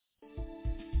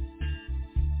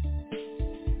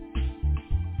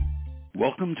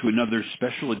Welcome to another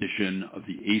special edition of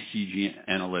the ACG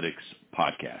Analytics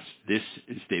podcast. This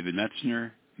is David Metzner,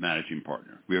 Managing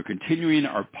Partner. We are continuing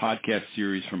our podcast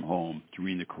series from home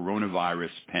during the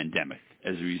coronavirus pandemic.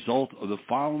 As a result of the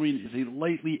following is a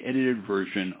lightly edited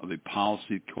version of a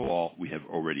policy call we have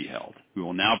already held. We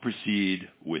will now proceed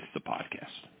with the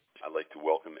podcast. I'd like to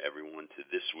welcome everyone to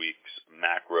this week's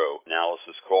macro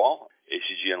analysis call.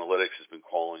 ACG Analytics has been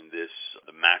calling this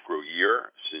the macro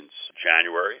year since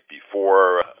January,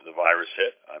 before the virus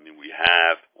hit. We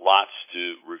have lots to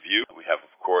review. We have,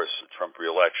 of course, the Trump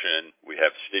re-election. We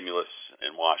have stimulus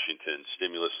in Washington,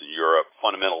 stimulus in Europe,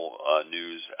 fundamental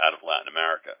news out of Latin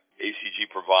America. ACG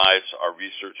provides our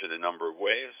research in a number of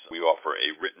ways. We offer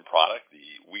a written product.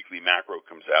 The weekly macro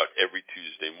comes out every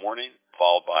Tuesday morning,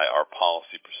 followed by our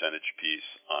policy percentage piece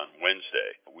on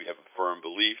Wednesday. We have a firm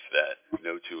belief that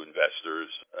no two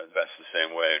investors invest the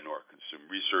same way nor consume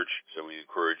research, so we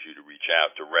encourage you to reach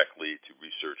out directly to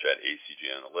research at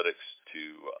ACG Analytics to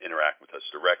interact with us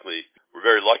directly. We're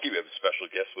very lucky. We have a special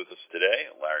guest with us today,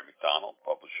 Larry McDonald,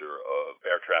 publisher of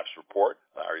Bear Traps Report.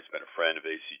 Larry's been a friend of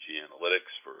ACG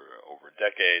Analytics for over a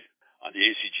decade. On the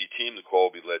ACG team, the call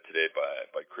will be led today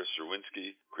by Chris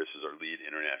Serwinski. Chris is our lead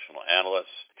international analyst,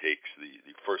 takes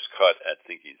the first cut at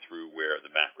thinking through where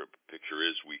the macro picture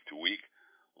is week to week,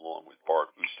 along with Bart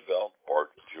Oosterveld.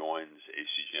 Bart joins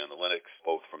ACG Analytics,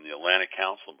 both from the Atlantic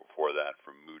Council and before that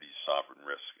from Moody's Sovereign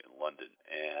Risk in London.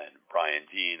 And Brian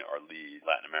Dean, our lead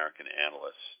Latin American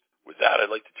analyst. With that,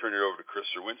 I'd like to turn it over to Chris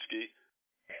Serwinski.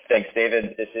 Thanks,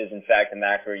 David. This is, in fact, a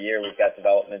macro year. We've got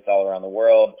developments all around the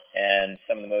world, and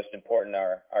some of the most important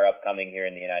are upcoming here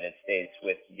in the United States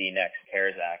with the next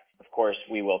CARES Act. Of course,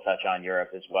 we will touch on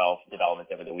Europe as well,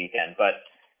 developments over the weekend. But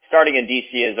starting in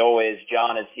D.C., as always,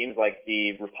 John, it seems like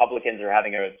the Republicans are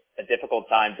having a difficult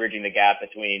time bridging the gap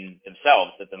between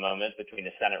themselves at the moment, between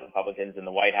the Senate Republicans and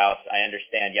the White House. I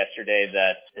understand yesterday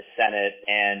that the Senate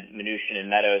and Mnuchin and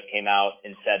Meadows came out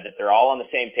and said that they're all on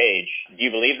the same page. Do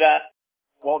you believe that?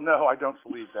 Well, no, I don't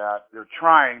believe that. They're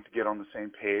trying to get on the same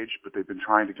page, but they've been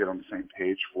trying to get on the same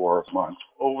page for months.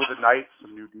 Over the night,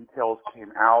 some new details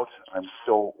came out. I'm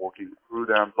still working through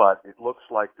them, but it looks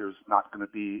like there's not going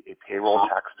to be a payroll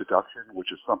tax deduction,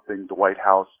 which is something the White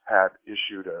House had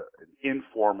issued an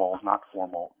informal, not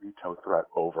formal, veto threat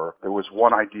over. There was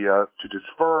one idea to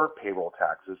defer payroll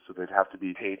taxes, so they'd have to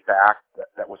be paid back.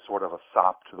 That was sort of a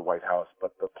sop to the White House,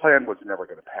 but the plan was never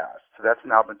going to pass. So that's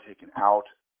now been taken out.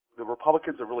 The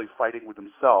Republicans are really fighting with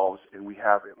themselves, and we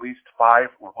have at least 5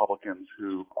 Republicans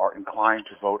who are inclined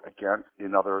to vote against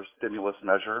another stimulus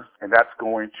measure, and that's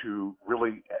going to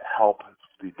really help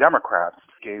the Democrats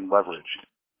gain leverage.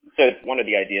 So one of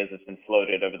the ideas that's been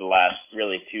floated over the last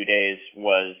really 2 days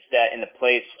was that in the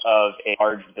place of a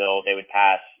large bill, they would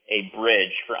pass a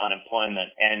bridge for unemployment,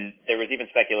 and there was even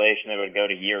speculation that it would go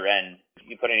to year end. Did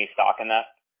you put any stock in that?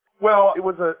 Well, it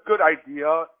was a good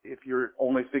idea if you're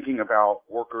only thinking about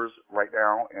workers right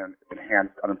now and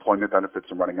enhanced unemployment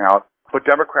benefits are running out. But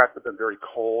Democrats have been very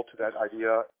cold to that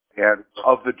idea. And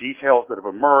of the details that have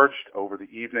emerged over the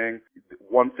evening,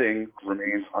 one thing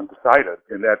remains undecided,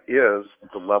 and that is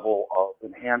the level of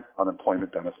enhanced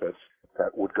unemployment benefits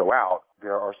that would go out.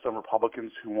 There are some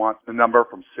Republicans who want the number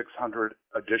from 600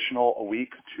 additional a week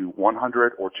to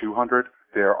 100 or 200.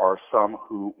 There are some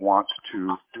who want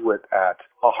to do it at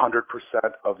 100%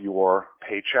 of your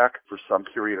paycheck for some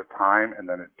period of time, and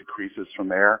then it decreases from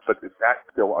there. But that's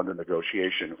still under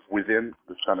negotiation within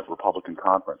the Senate Republican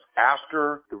Conference.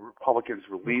 After the Republicans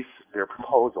release their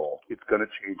proposal, it's going to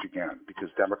change again because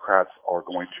Democrats are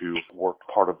going to work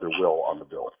part of their will on the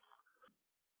bill.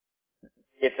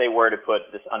 If they were to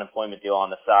put this unemployment deal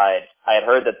on the side, I had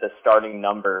heard that the starting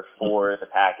number for the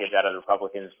package out of the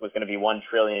Republicans was going to be $1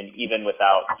 trillion, even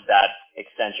without that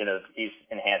extension of these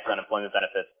enhanced unemployment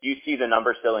benefits. Do you see the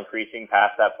number still increasing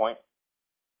past that point?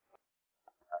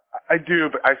 I do,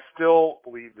 but I still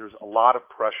believe there's a lot of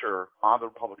pressure on the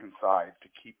Republican side to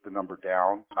keep the number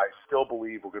down. I still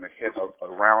believe we're going to hit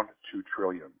around $2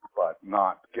 trillion, but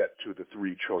not get to the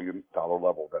 $3 trillion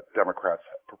level that Democrats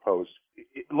have proposed.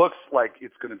 It looks like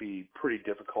it's going to be pretty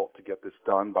difficult to get this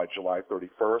done by July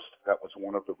 31st. That was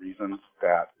one of the reasons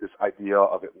that this idea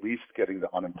of at least getting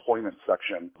the unemployment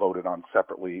section voted on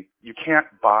separately. You can't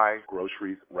buy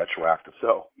groceries retroactive.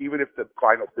 So even if the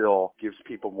final bill gives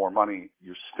people more money,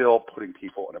 you're still putting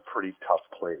people in a pretty tough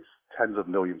place, tens of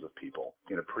millions of people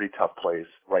in a pretty tough place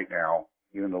right now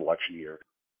in an election year.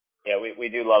 Yeah, we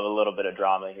do love a little bit of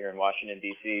drama here in Washington,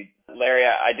 D.C. Larry,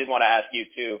 I did want to ask you,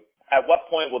 too, at what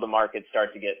point will the market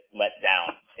start to get let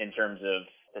down in terms of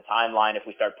the timeline? If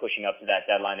we start pushing up to that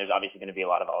deadline, there's obviously going to be a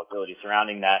lot of volatility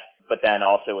surrounding that, but then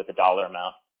also with the dollar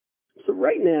amount. So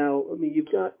right now, I mean,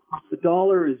 you've got the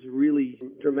dollar is really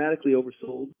dramatically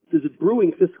oversold. There's a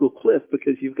brewing fiscal cliff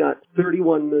because you've got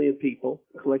 31 million people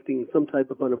collecting some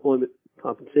type of unemployment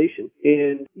compensation.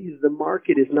 And the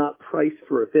market is not priced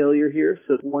for a failure here.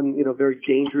 So it's one, very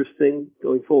dangerous thing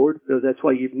going forward. So that's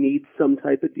why you need some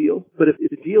type of deal. But if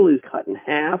the deal is cut in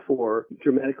half or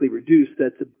dramatically reduced,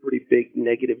 that's a pretty big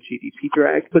negative GDP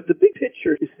drag. But the big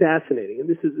picture is fascinating. And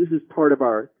this is part of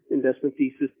our investment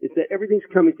thesis, is that everything's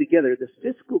coming together. The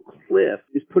fiscal cliff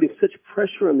is putting such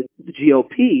pressure on the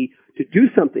GOP to do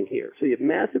something here. So you have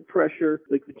massive pressure.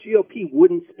 Like the GOP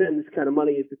wouldn't spend this kind of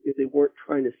money if they weren't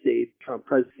trying to save Trump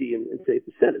presidency and save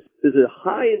the Senate. There's a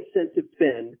high incentive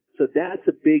spend, so that's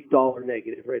a big dollar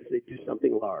negative, right? So they do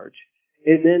something large.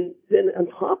 And then on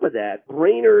top of that,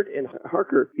 Brainerd and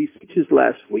Harker, these speeches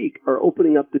last week, are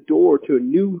opening up the door to a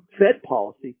new Fed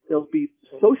policy. They'll be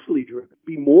socially driven,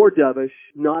 be more dovish,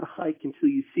 not hike until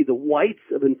you see the whites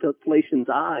of inflation's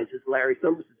eyes, as Larry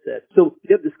Summers has said. So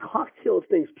you have this cocktail of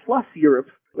things, plus Europe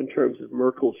in terms of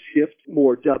Merkel's shift,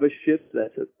 more dovish shift.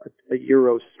 That's a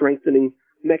euro strengthening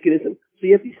mechanism. So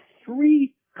you have these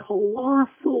three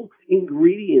colossal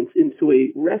ingredients into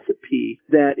a recipe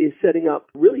that is setting up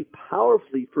really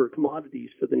powerfully for commodities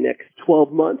for the next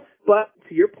 12 months. But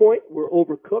to your point, we're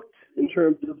overcooked in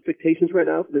terms of expectations right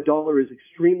now. The dollar is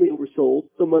extremely oversold.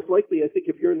 So most likely, I think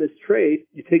if you're in this trade,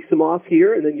 you take some off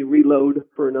here and then you reload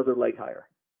for another leg higher.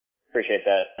 Appreciate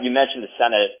that. You mentioned the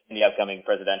Senate in the upcoming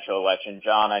presidential election.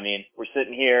 John, I mean, we're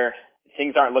sitting here.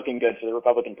 Things aren't looking good for the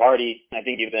Republican Party. I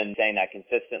think you've been saying that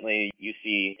consistently. You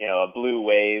see, a blue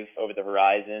wave over the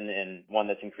horizon and one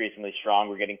that's increasingly strong.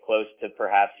 We're getting close to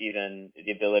perhaps even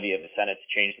the ability of the Senate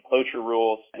to change the cloture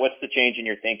rules. What's the change in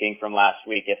your thinking from last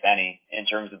week, if any, in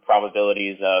terms of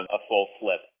probabilities of a full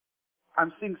flip?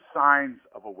 I'm seeing signs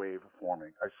of a wave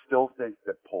forming. I still think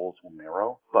that polls will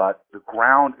narrow, but the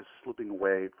ground is slipping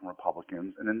away from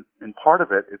Republicans. And in part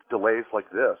of it, it's delays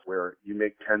like this, where you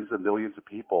make tens of millions of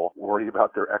people worry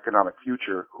about their economic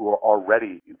future who are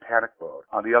already in panic mode.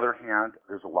 On the other hand,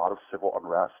 there's a lot of civil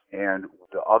unrest. And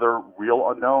the other real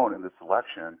unknown in this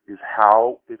election is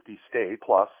how 50 states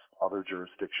plus other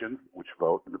jurisdictions which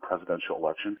vote in the presidential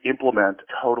election implement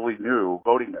totally new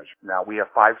voting measures. Now, we have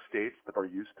 5 states that are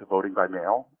used to voting by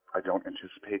mail. I don't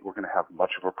anticipate we're going to have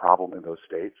much of a problem in those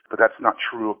states, but that's not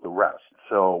true of the rest.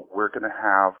 So we're going to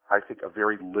have, I think, a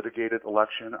very litigated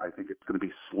election. I think it's going to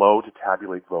be slow to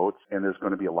tabulate votes, and there's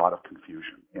going to be a lot of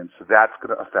confusion. And so that's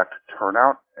going to affect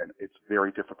turnout, and it's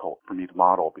very difficult for me to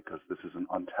model because this is an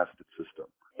untested system.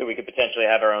 So we could potentially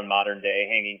have our own modern-day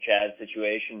hanging Chad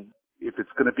situation. If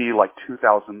it's going to be like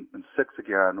 2006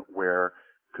 again, where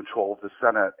control of the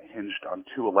Senate hinged on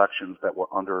 2 elections that were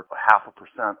under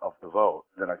 0.5% of the vote,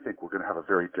 then I think we're going to have a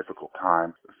very difficult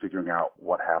time figuring out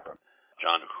what happened.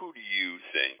 John, who do you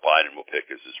think Biden will pick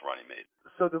as his running mate?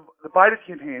 So the Biden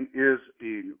campaign is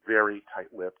being very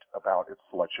tight-lipped about its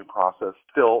selection process.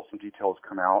 Still, some details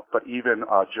come out, but even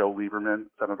Joe Lieberman,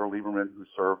 Senator Lieberman, who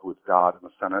served with Dodd in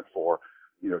the Senate for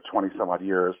 20 some odd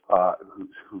years,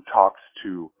 who talks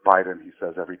to Biden, he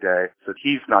says every day, that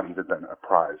he's not even been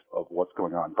apprised of what's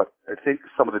going on. But I think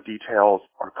some of the details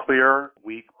are clear.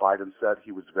 Biden said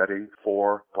he was vetting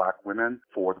 4 black women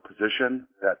for the position.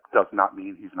 That does not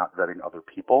mean he's not vetting other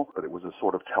people, but it was a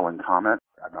sort of telling comment.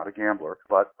 I'm not a gambler,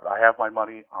 but I have my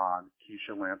money on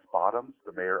Keisha Lance Bottoms,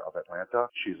 the mayor of Atlanta.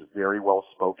 She's very well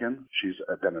spoken. She's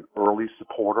been an early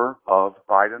supporter of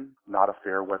Biden, not a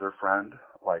fair weather friend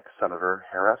like Senator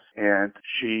Harris, and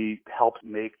she helps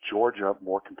make Georgia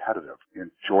more competitive. And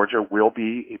Georgia will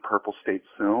be a purple state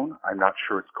soon. I'm not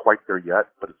sure it's quite there yet,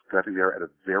 but it's getting there at a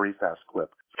very fast clip.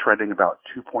 It's trending about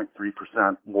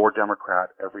 2.3% more Democrat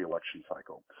every election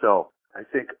cycle. So I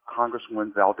think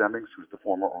Congresswoman Val Demings, who's the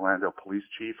former Orlando police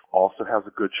chief, also has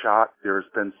a good shot. There's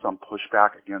been some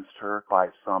pushback against her by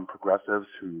some progressives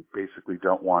who basically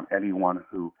don't want anyone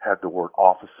who had the word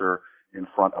officer in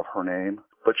front of her name.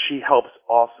 But she helps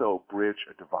also bridge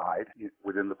a divide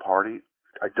within the party.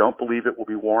 I don't believe it will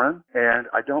be Warren, and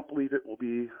I don't believe it will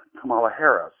be Kamala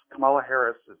Harris. Kamala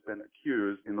Harris has been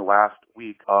accused in the last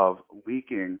week of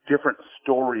leaking different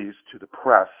stories to the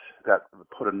press that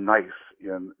put a knife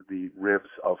in the ribs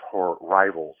of her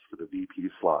rivals for the VP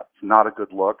slot. It's not a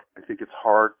good look. I think it's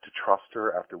hard to trust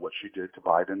her after what she did to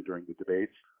Biden during the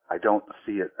debates. I don't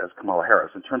see it as Kamala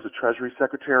Harris. In terms of Treasury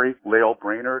Secretary, Lael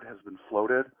Brainerd has been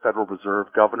floated. Federal Reserve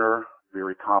Governor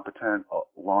very competent, a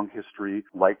long history,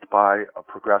 liked by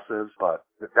progressives, but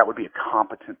that would be a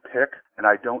competent pick. And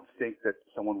I don't think that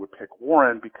someone would pick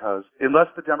Warren because unless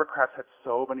the Democrats had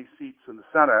so many seats in the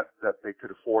Senate that they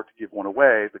could afford to give one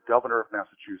away, the governor of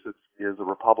Massachusetts is a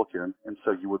Republican, and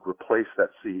so you would replace that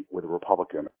seat with a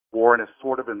Republican. Warren is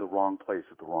sort of in the wrong place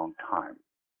at the wrong time.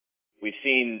 We've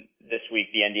seen this week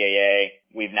the NDAA.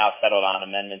 We've now settled on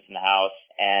amendments in the House.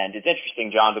 And it's interesting,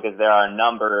 John, because there are a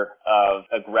number of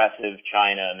aggressive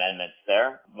China amendments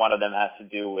there. One of them has to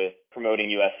do with promoting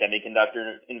U.S.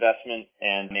 semiconductor investment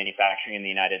and manufacturing in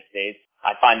the United States.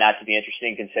 I find that to be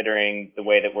interesting considering the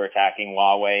way that we're attacking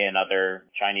Huawei and other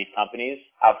Chinese companies.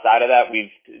 Outside of that,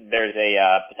 there's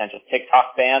a potential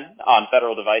TikTok ban on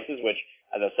federal devices, which,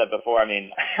 as I said before, I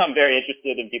mean, I'm very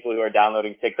interested in people who are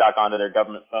downloading TikTok onto their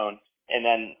government phones. And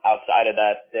then outside of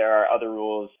that, there are other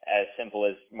rules as simple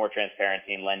as more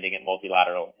transparency in lending at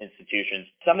multilateral institutions.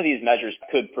 Some of these measures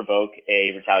could provoke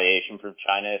a retaliation from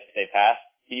China if they pass.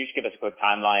 Can you just give us a quick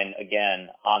timeline again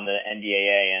on the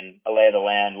NDAA and a lay of the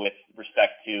land with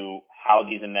respect to how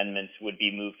these amendments would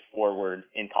be moved forward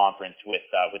in conference with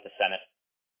the Senate?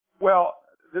 Well,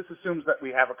 this assumes that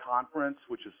we have a conference,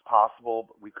 which is possible,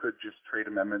 but we could just trade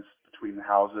amendments between the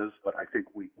houses, but I think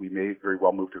we may very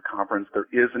well move to a conference. There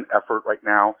is an effort right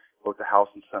now. Both the House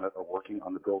and Senate are working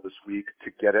on the bill this week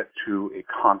to get it to a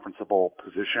conferenceable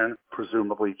position,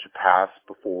 presumably to pass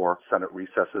before Senate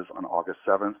recesses on August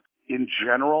 7th. In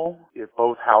general, if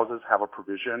both houses have a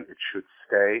provision, it should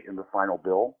stay in the final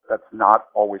bill. That's not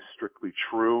always strictly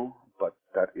true, but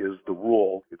that is the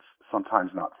rule. It's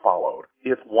sometimes not followed.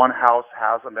 If one house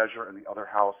has a measure and the other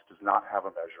house does not have a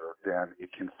measure, then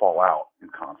it can fall out in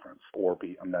conference or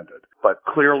be amended. But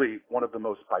clearly, one of the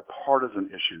most bipartisan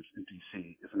issues in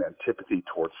D.C. is an antipathy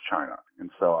towards China. And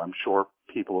so I'm sure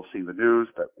people have seen the news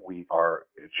that we are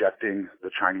ejecting the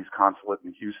Chinese consulate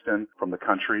in Houston from the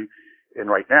country. And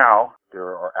right now,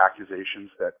 there are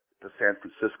accusations that the San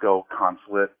Francisco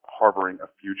consulate harboring a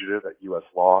fugitive at U.S.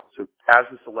 law. So as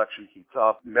this election heats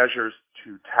up, measures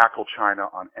to tackle China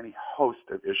on any host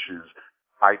of issues,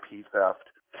 IP theft,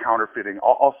 counterfeiting,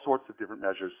 all sorts of different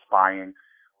measures, spying,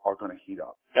 are going to heat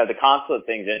up. Now, the consulate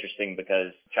thing is interesting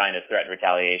because China threatened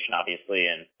retaliation, obviously,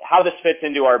 and how this fits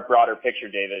into our broader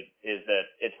picture, David, is that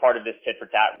it's part of this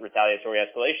tit-for-tat retaliatory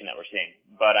escalation that we're seeing.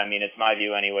 But, I mean, it's my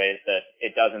view anyways that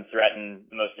it doesn't threaten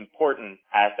the most important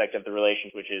aspect of the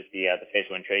relations, which is the Phase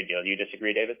 1 trade deal. Do you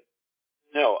disagree, David?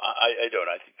 No, I don't.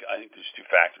 I think there's two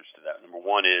factors to that. Number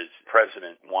one is the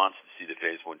president wants to see the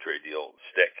Phase 1 trade deal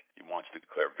stick. He wants to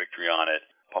declare victory on it.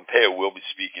 Pompeo will be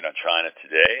speaking on China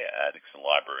today at Dixon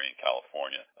Library in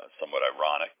California. Somewhat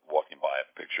ironic, walking by a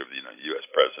picture of the U.S.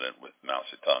 president with Mao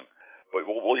Zedong. But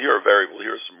we'll hear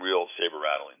some real saber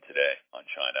rattling today on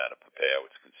China out of Pompeo.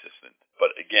 It's consistent.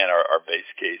 But again, our base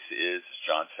case is, as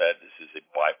John said, this is a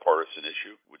bipartisan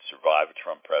issue. Would survive a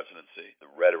Trump presidency.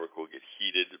 The rhetoric will get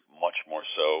heated, much more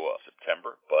so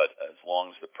September. But as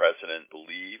long as the president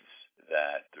believes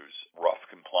that there's rough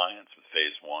compliance with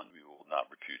Phase 1, we will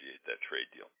not repudiate that trade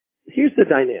deal. Here's the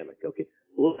dynamic, okay?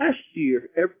 Last year,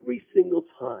 every single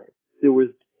time there was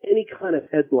any kind of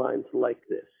headlines like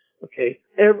this, okay,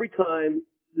 every time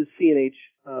the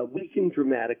CNH weakened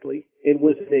dramatically and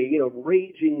was in a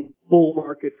raging bull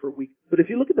market for weeks. But if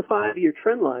you look at the 5-year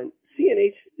trend line,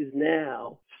 CNH is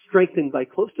now strengthened by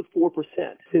close to 4%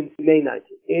 since May 19th.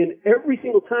 And every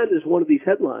single time there's one of these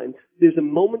headlines, there's a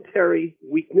momentary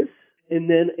weakness and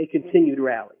then a continued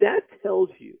rally. That tells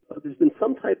you there's been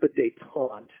some type of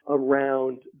détente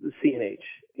around the CNH.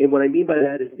 And what I mean by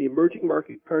that is the emerging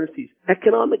market currencies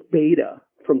economic beta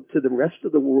to the rest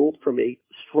of the world from a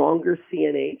stronger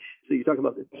CNH, so you're talking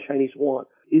about the Chinese yuan,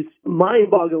 is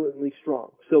mind-bogglingly strong.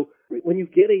 So when you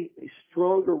get a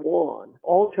stronger yuan,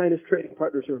 all China's trading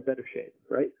partners are in better shape,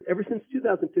 right? Ever since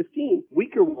 2015,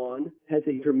 weaker yuan has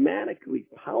a dramatically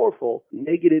powerful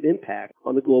negative impact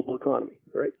on the global economy,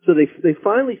 right? So they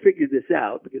finally figured this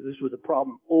out because this was a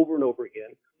problem over and over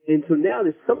again. And so now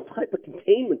there's some type of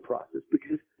containment process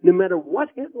because no matter what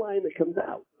headline that comes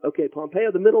out, okay,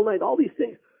 Pompeo, the middle night, all these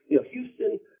things,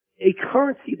 Houston, a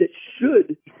currency that should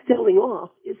be selling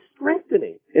off is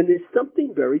strengthening. And there's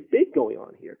something very big going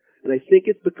on here. And I think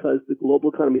it's because the global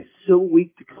economy is so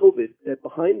weak to COVID that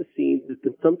behind the scenes there's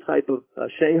been some type of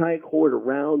Shanghai Accord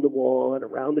around the yuan,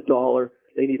 around the dollar.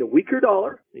 They need a weaker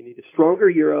dollar, they need a stronger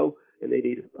euro, and they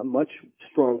need a much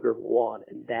stronger yuan,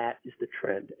 and that is the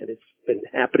trend. And it's been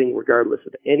happening regardless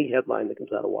of any headline that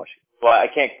comes out of Washington. Well, I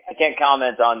can't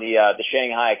comment on the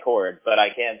Shanghai Accord, but I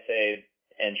can say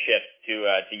and shift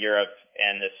to Europe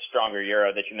and the stronger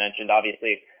euro that you mentioned.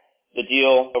 Obviously, the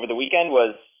deal over the weekend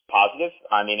was positive.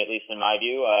 I mean, at least in my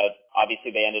view,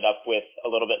 obviously they ended up with a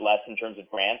little bit less in terms of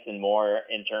grants and more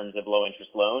in terms of low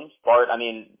interest loans. Bart, I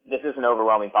mean, this is an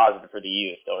overwhelming positive for the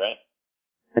EU still, right?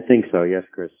 I think so, yes,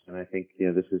 Chris. And I think,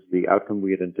 this is the outcome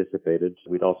we had anticipated.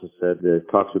 We'd also said the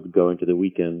talks would go into the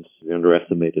weekend. We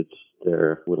underestimated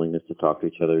their willingness to talk to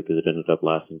each other because it ended up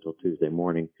lasting until Tuesday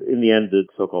morning. In the end, the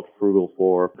so-called Frugal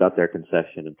Four got their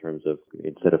concession in terms of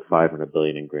instead of $500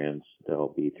 billion in grants,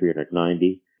 there'll be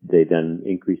 $390. They then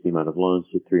increased the amount of loans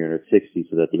to 360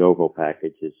 so that the overall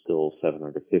package is still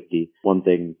 750. One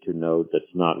thing to note that's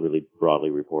not really broadly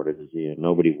reported is,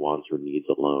 nobody wants or needs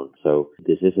a loan. So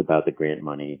this is about the grant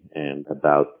money and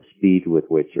about the speed with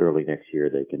which early next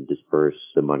year they can disperse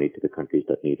the money to the countries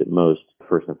that need it most.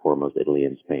 First and foremost, Italy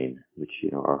and Spain, which,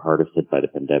 are hardest hit by the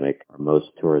pandemic, are most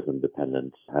tourism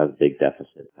dependent, have big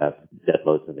deficits, have debt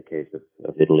loads in the case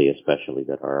of Italy especially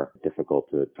that are difficult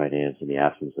to finance in the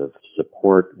absence of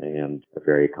support and a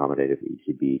very accommodative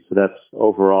ECB. So that's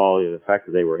overall, the fact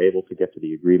that they were able to get to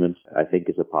the agreement, I think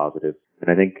is a positive.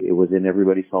 And I think it was in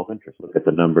everybody's self-interest. Look at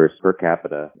the numbers per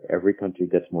capita. Every country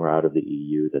gets more out of the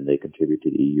EU than they contribute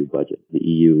to the EU budget. The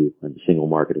EU and the single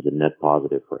market is a net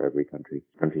positive for every country.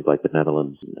 Countries like the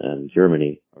Netherlands and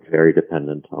Germany are very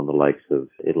dependent on the likes of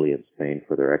Italy and Spain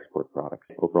for their export products.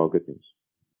 Overall good news.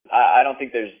 I don't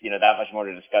think there's, that much more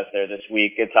to discuss there this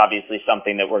week. It's obviously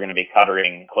something that we're going to be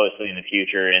covering closely in the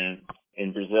future. In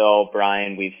Brazil,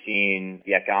 Brian, we've seen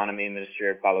the economy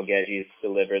minister, Paulo Guedes,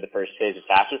 deliver the first phase of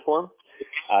tax reform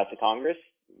to Congress.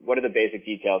 What are the basic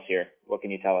details here? What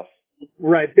can you tell us?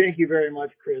 Right. Thank you very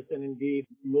much, Chris. And indeed,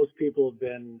 most people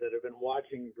that have been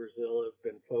watching Brazil have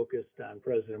been focused on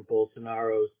President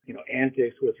Bolsonaro's,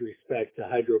 antics with respect to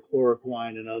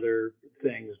hydrochloroquine and other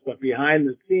things. But behind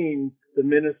the scenes, the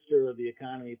Minister of the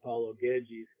Economy, Paulo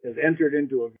Guedes, has entered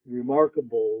into a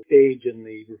remarkable stage in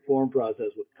the reform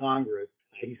process with Congress.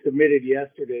 He submitted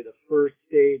yesterday the first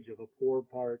stage of a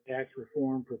 4-part tax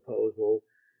reform proposal.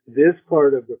 This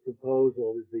part of the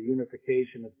proposal is the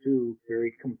unification of two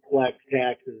very complex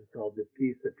taxes called the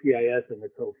PIS and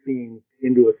the COFINS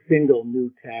into a single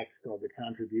new tax called the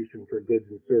Contribution for Goods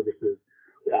and Services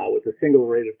with a single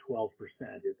rate of 12%.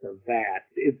 It's a VAT.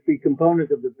 It's the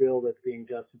component of the bill that's being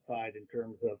justified in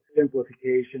terms of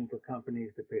simplification for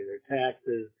companies to pay their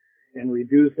taxes and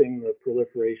reducing the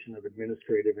proliferation of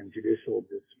administrative and judicial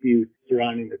disputes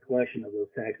surrounding the collection of those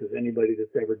taxes. Anybody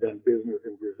that's ever done business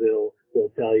in Brazil will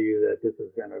tell you that this has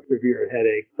been a severe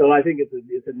headache. So I think it's a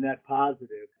net positive.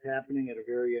 It's happening at a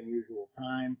very unusual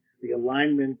time. The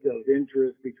alignment of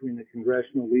interest between the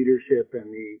congressional leadership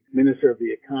and the Minister of the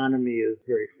Economy is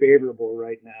very favorable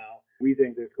right now. We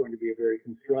think there's going to be a very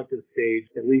constructive stage,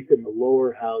 at least in the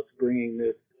lower house, bringing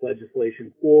this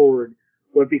legislation forward.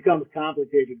 What becomes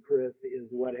complicated, Chris, is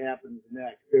what happens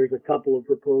next. There's a couple of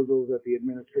proposals that the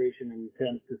administration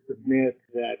intends to submit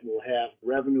that will have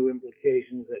revenue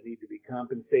implications that need to be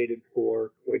compensated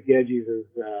for. What Guedes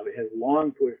has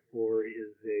long pushed for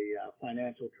is a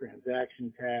financial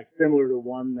transaction tax, similar to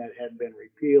one that had been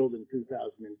repealed in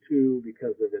 2002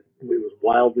 because of it was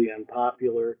wildly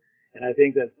unpopular. And I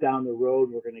think that's down the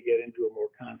road. We're going to get into a more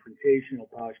confrontational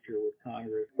posture with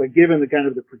Congress. But given the kind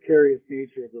of the precarious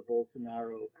nature of the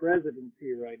Bolsonaro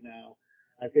presidency right now,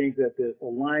 I think that this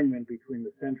alignment between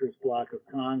the centrist bloc of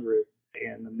Congress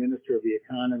and the Minister of the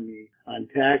Economy on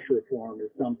tax reform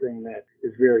is something that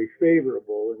is very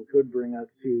favorable and could bring us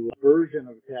to a version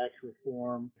of tax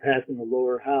reform passing the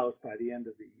lower house by the end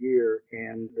of the year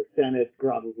and the Senate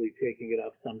probably taking it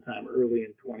up sometime early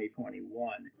in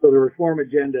 2021. So the reform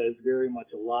agenda is very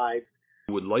much alive.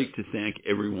 I would like to thank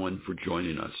everyone for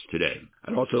joining us today.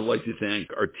 I'd also like to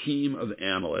thank our team of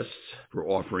analysts for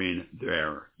offering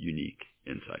their unique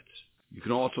insights. You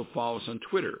can also follow us on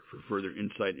Twitter for further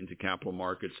insight into capital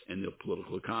markets and the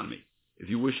political economy. If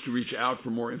you wish to reach out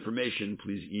for more information,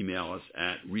 please email us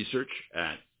at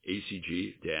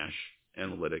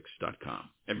research@acg-analytics.com.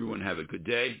 Everyone have a good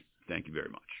day. Thank you very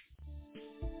much.